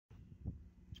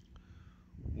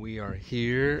We are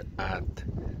here at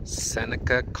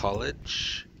Seneca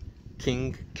College,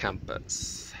 King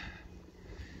Campus,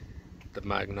 the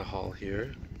Magna Hall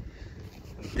here.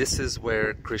 This is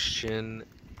where Christian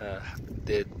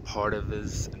did part of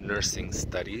his nursing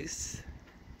studies.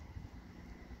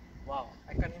 Wow,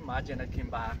 I can imagine I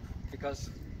came back because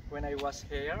when I was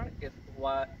here,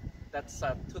 that's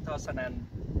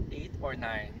 2008 or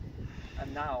 9,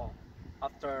 and now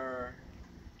after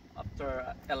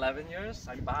 11 years,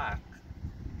 I'm back.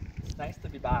 It's nice to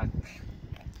be back.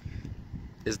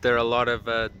 Is there a lot of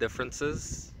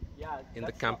differences Yeah, in the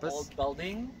that's the campus? old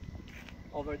building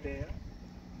over there,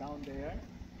 down there.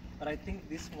 But I think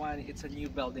this one it's a new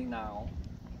building now.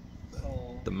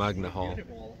 So The it's Magna so Hall.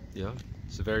 beautiful. Yeah,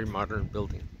 it's a very modern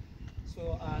building.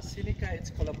 So Seneca,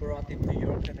 it's collaborative New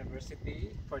York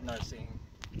University for nursing.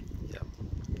 Yeah.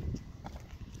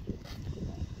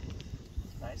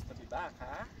 Nice to be back,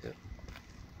 huh? Yeah.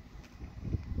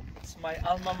 It's my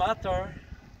alma mater.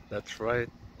 That's right.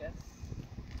 Yes.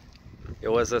 It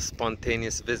was a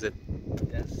spontaneous visit,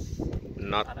 Yes.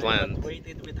 not And I planned.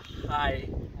 graduated with high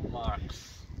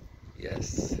marks,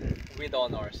 Yes. with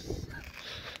honors.